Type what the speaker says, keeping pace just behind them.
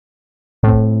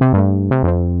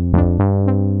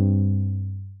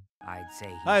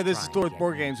Hi, this is Thor with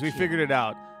Board Games. We figured it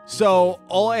out. So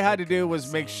all I had to do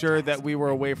was make sure that we were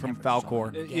away from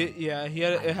Falcor. Yeah,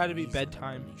 it had to be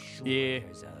bedtime. Yeah,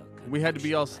 we had to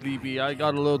be all sleepy. I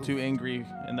got a little too angry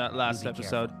in that last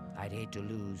episode. I'd hate to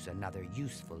lose another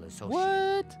useful associate.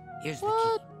 What? Here's the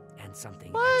key and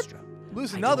something extra.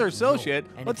 Lose another associate?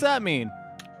 What's that mean?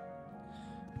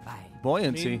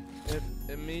 Buoyancy.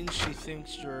 It means she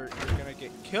thinks you're gonna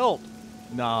get killed.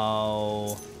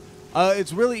 No.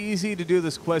 It's really easy to do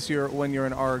this quest here when you're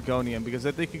an Aragonian because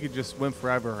I think you could just swim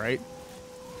forever, right?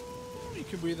 You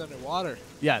can breathe underwater.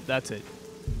 Yeah, that's it.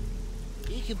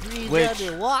 You can breathe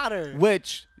underwater.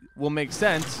 Which will make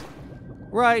sense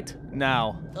right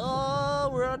now. Oh,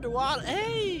 we're underwater.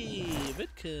 Hey,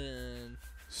 Vidkin.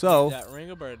 So That ring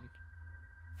a bird.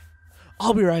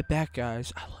 I'll be right back,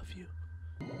 guys. I love you.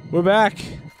 We're back.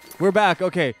 We're back.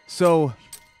 Okay, so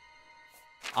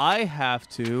I have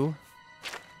to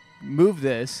move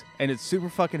this, and it's super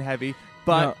fucking heavy,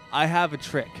 but No. I have a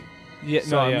trick. Yeah,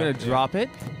 So I'm going to drop it,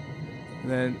 and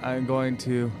then I'm going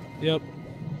to Yep.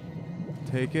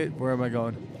 take it. Where am I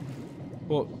going?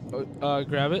 Well,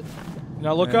 grab it.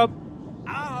 Now look up.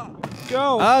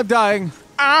 Go. I'm dying.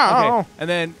 Ow. Okay, and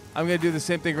then I'm going to do the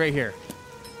same thing right here.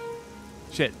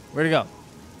 Shit, where'd it go?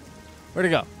 Where'd it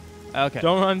go? Okay.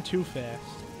 Don't run too fast.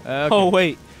 Okay. Oh,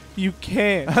 wait. You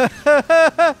can't.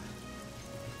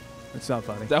 It's not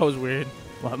funny. That was weird.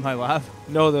 What, my laugh?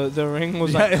 No, the ring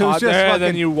was Yeah, like it was caught just there, and then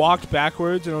fucking- you walked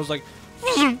backwards, and it was like...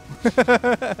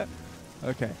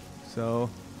 Okay, so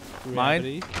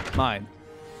Gravity. mine.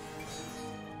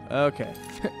 Okay.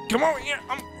 Come on here.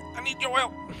 I need your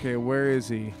help. Okay, where is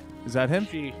he? Is that him?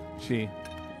 She. She.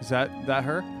 Is that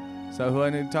her? Is that who I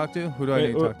need to talk to? Who do I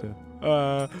need to talk to?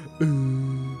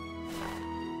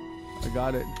 I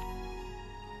got it.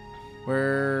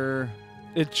 Where?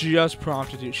 It just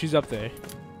prompted you. She's up there.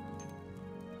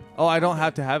 Oh, I don't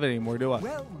have to have it anymore, do I?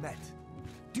 Well met.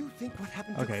 Do you think what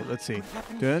happened to Okay, Frank let's see. could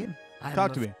happen Dun? here?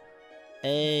 Talk to me.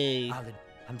 Hey.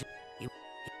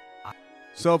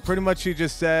 So pretty much she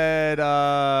just said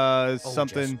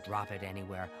something Just drop it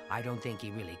anywhere. I don't think he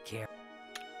really cares.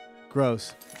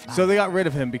 gross. So they got rid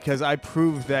of him because I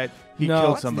proved that he No,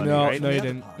 killed somebody, no, right? no, you The other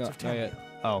didn't. parts No, of not yet.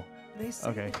 Oh, They say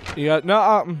okay. You got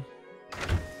no.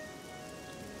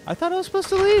 I thought I was supposed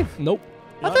to leave. Nope.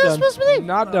 I Not thought I was done. supposed to leave.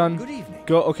 Not done. Good evening.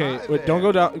 Go. Okay. Hi Wait. Don't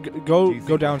go there. down. Do Go you think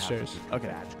go what downstairs. happened to Okay.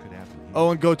 Badge could happen to you?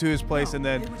 Oh, and go to his place and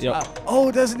then. Yep.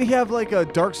 Oh, doesn't he have like a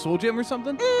dark soul gem or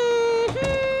something?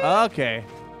 Okay.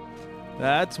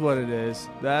 That's what it is.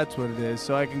 That's what it is.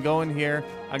 So I can go in here.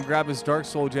 I can grab his dark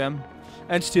soul gem.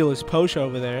 And steal his potion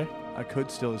over there. I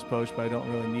could steal his potion, but I don't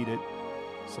really need it.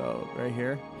 So right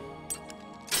here.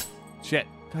 Shit.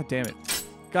 God damn it.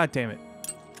 God damn it.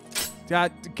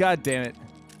 God damn it.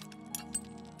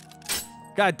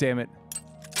 God damn it.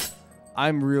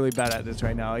 I'm really bad at this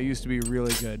right now. I used to be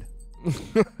really good.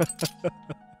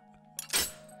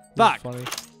 Fuck. Funny.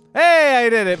 Hey, I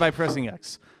did it by pressing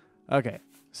X. Okay.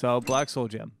 So black soul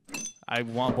gem. I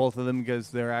want both of them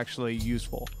because they're actually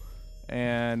useful.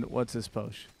 And what's this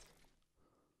potion?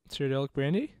 Cyrillic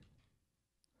brandy?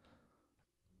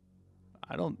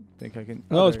 I don't think I can.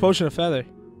 No, it's there potion of feather.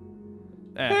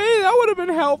 Eh. Hey, that would have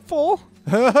been helpful.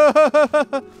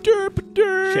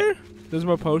 Derp. Shit. There's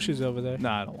more potions over there.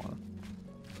 Nah, I don't want them.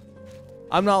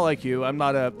 I'm not like you. I'm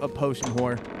not a potion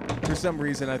whore. For some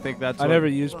reason, I think that's. I never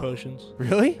use potions.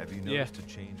 Really? Have you Yeah. noticed a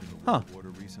change in the Huh. water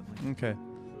recently? Okay.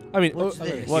 I mean, What's I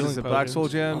mean, this? What healing is it? Black soul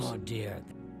potions. gems? Oh dear.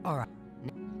 All right.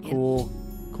 Cool.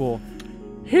 Cool.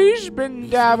 He's been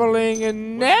dabbling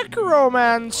in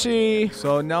necromancy.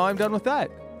 So now I'm done with that.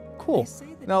 Cool.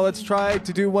 Now let's try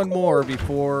to do one more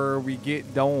before we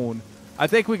get done. I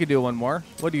think we could do one more.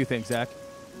 What do you think, Zach?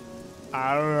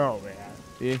 I don't know, man.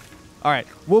 Yeah. All right.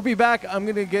 We'll be back. I'm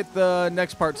going to get the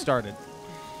next part started.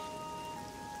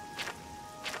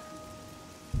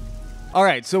 All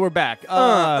right. So we're back.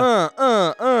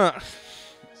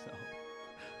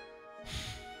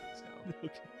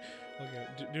 Okay,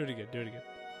 do it again. Do it again.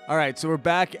 All right. So we're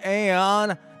back.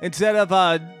 And instead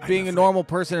of being a normal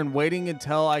person and waiting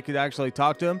until I could actually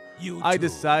talk to him, I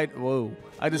decided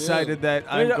that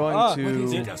I'm going to.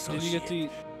 Did you get to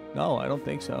No, I don't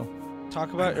think so.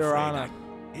 talk about Urana?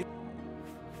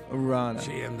 Urana.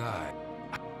 She and I.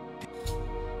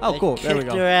 Oh, cool. There we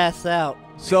Kicked go. your ass out.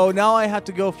 So now I have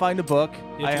to go find a book.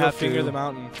 You I have to have go finger to, the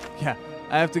mountain. Yeah,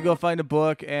 I have to go find a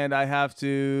book, and I have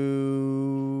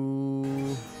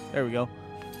to. There we go.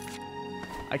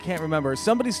 I can't remember.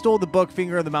 Somebody stole the book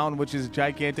Finger of the Mountain, which is a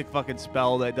gigantic fucking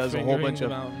spell that does a whole Fingering bunch the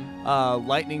of mountain.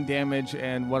 lightning damage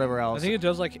and whatever else. I think it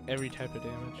does like every type of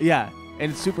damage. Yeah,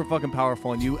 and it's super fucking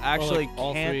powerful, and you actually like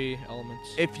all can't. three elements.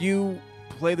 If you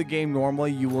play the game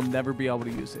normally, you will never be able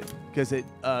to use it because it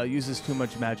uses too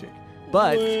much magic.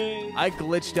 But I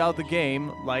glitched out the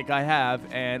game like I have,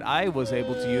 and I was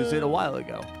able to use it a while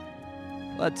ago.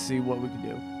 Let's see what we can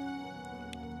do.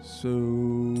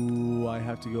 So I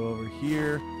have to go over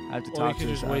here. I have to talk to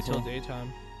this Or you could just wait asshole. till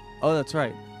daytime. Oh, that's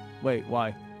right. Wait,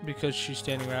 why? Because she's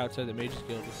standing right outside the Mages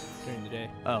Guild during the day.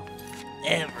 Oh.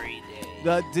 Every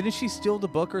day. Didn't she steal the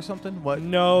book or something? What?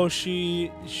 No,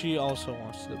 she also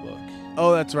wants the book.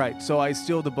 Oh, that's right. So I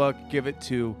steal the book, give it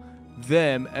to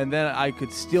them, and then I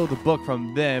could steal the book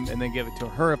from them and then give it to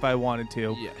her if I wanted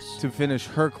to. Yes. To finish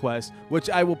her quest, which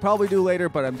I will probably do later,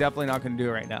 but I'm definitely not going to do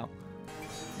it right now.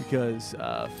 Because,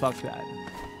 fuck that.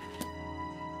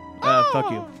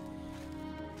 Fuck you.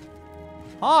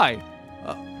 Hi.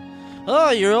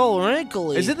 Oh, you're all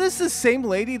wrinkly. Isn't this the same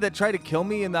lady that tried to kill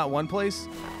me in that one place?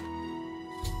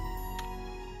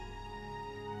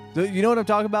 You know what I'm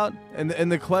talking about? In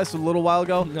the quest a little while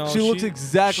ago? No, she looks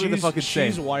exactly the fucking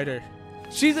same. She's whiter.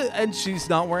 And she's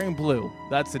not wearing blue.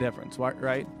 That's the difference,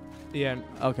 right? Yeah.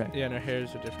 Okay. Yeah, and her hair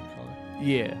is a different color.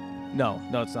 Yeah. No,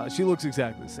 it's not. She looks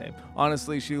exactly the same.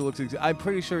 Honestly, she looks I'm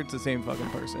pretty sure it's the same fucking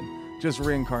person. Just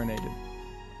reincarnated.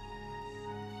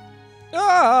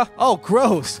 Ah! Oh,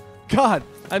 gross. God,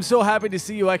 I'm so happy to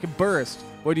see you. I can burst.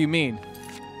 What do you mean?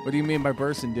 What do you mean by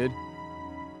bursting, dude?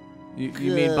 You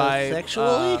mean by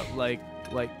sexually? Like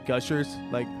gushers,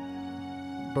 like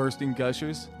bursting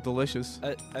gushers? Delicious.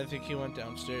 I think he went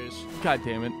downstairs. God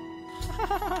damn it.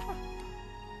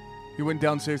 You went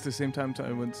downstairs the same time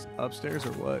I went upstairs,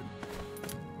 or what?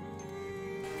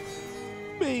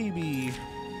 Baby.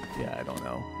 Yeah, I don't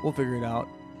know. We'll figure it out.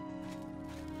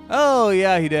 Oh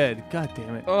yeah, he did. God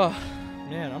damn it. Oh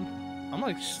man, I'm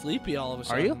like sleepy all of a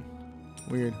sudden. Are you?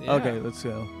 Weird. Yeah. Okay, let's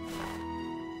go.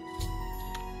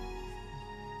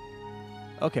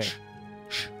 Okay.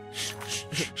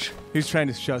 He's trying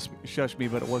to shush me,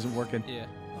 but it wasn't working. Yeah.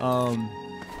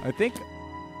 I think.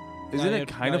 Isn't it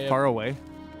kind of far away?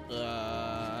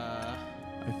 I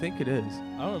think it is.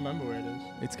 I don't remember where it is.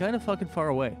 It's kind of fucking far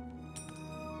away.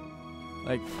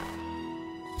 Like,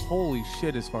 holy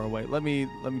shit, is far away. Let me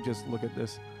just look at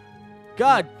this.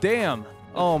 God damn.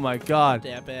 Oh my god.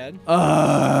 That bad.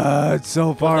 It's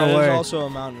so far But away. There's also a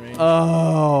mountain range.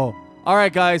 Oh. All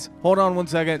right, guys. Hold on 1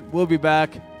 second. We'll be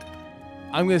back.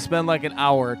 I'm going to spend like an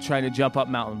hour trying to jump up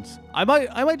mountains. I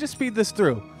might just speed this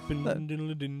through. Yeah.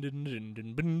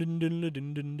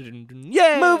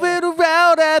 Moving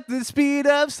around at the speed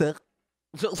of sound.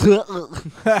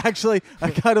 Actually,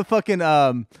 I got a fucking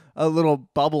a little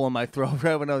bubble in my throat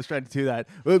right when I was trying to do that.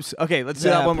 Oops. Okay, let's do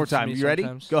that one more time. You ready?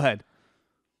 Sometimes. Go ahead.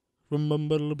 Woo!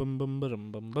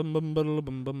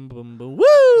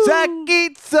 Zach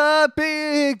eats a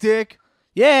big dick.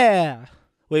 Yeah.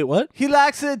 Wait, what? He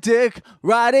likes a dick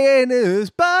right in his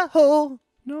butthole.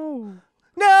 No.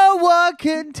 No one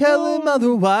can tell him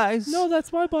otherwise. No,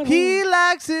 that's my butthole. He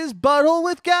likes his butthole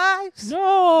with guys.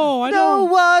 No, I No don't.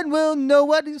 one will know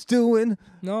what he's doing.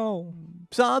 No.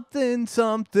 Something,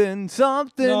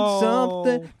 No.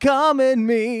 something. Come in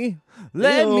me.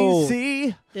 Let me Ew.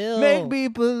 see. Ew. Make me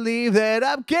believe that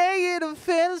I'm gay in a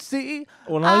fantasy.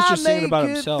 Well, now he's just singing about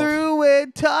make himself. it through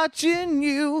it, touching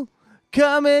you.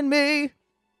 Come in me.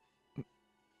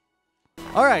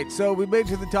 All right, so we made it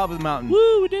to the top of the mountain.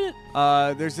 Woo, we did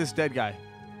it. There's this dead guy.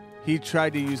 He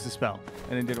tried to use the spell,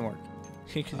 and it didn't work.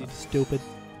 Because he's stupid.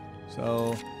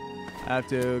 So I have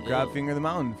to grab Ew. Finger the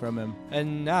Mountain from him.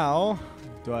 And now,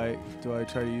 Do I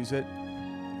try to use it?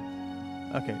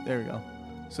 Okay, there we go.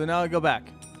 So now I go back,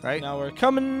 right? now we're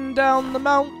coming down the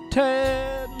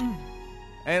mountain.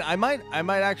 And I might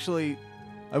actually.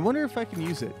 I wonder if I can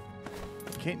use it.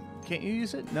 Can't you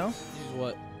use it? No. Use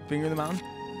what? Finger the Mountain.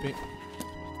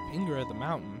 Finger at the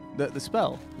mountain. The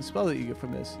spell that you get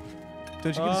from this.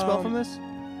 Don't you get a spell from this?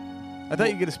 I thought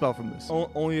you get a spell from this.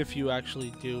 Only if you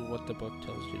actually do what the book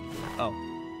tells you to do. Oh.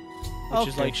 Which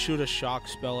is Okay. like shoot a shock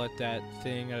spell at that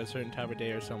thing at a certain time of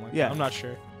day or something like Yeah. that. I'm not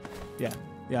sure. Yeah,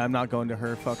 I'm not going to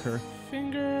her. Fuck her.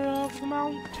 Finger of the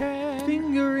mountain.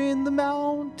 Finger in the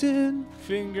mountain.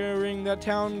 Fingering that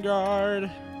town guard.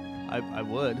 I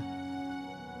would.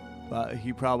 But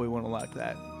he probably wouldn't like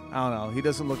that. I don't know. He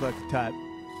doesn't look like the type.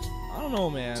 I don't know,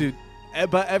 man. Dude,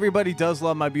 but everybody does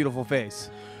love my beautiful face.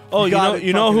 Oh, you gotta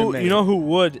know fucking who admit you it. know who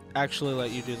would actually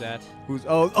let you do that? Who's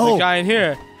The guy in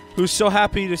here who's so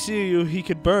happy to see you he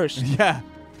could burst. Yeah.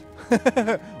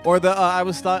 Or the I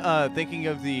was thinking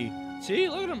of the. See,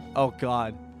 look at him. Oh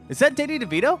God, is that Danny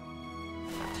DeVito?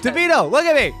 DeVito, look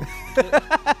at me.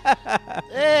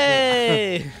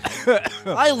 Hey,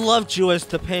 I loved you as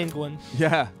the penguin.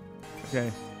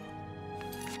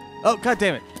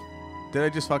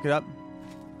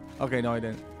 Okay, no, I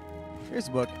didn't. Here's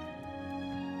the book.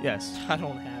 Yes. I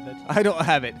don't have it. I don't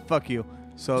have it. Fuck you.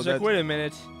 So He's like, that's... wait a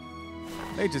minute.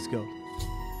 Hey, just go.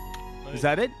 Is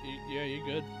that it? Yeah, you're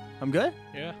good. I'm good?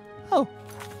 Yeah. Oh.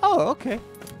 Oh, okay.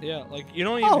 Yeah, like, you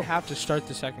don't even have to start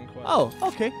the second quest. Oh,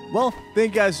 okay. Well,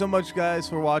 thank you guys so much, guys,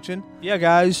 for watching. Yeah,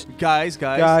 guys. Guys.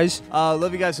 Guys.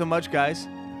 Love you guys so much, guys.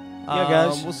 Yeah,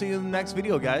 guys. We'll see you in the next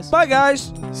video, guys. Bye,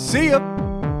 guys. See ya.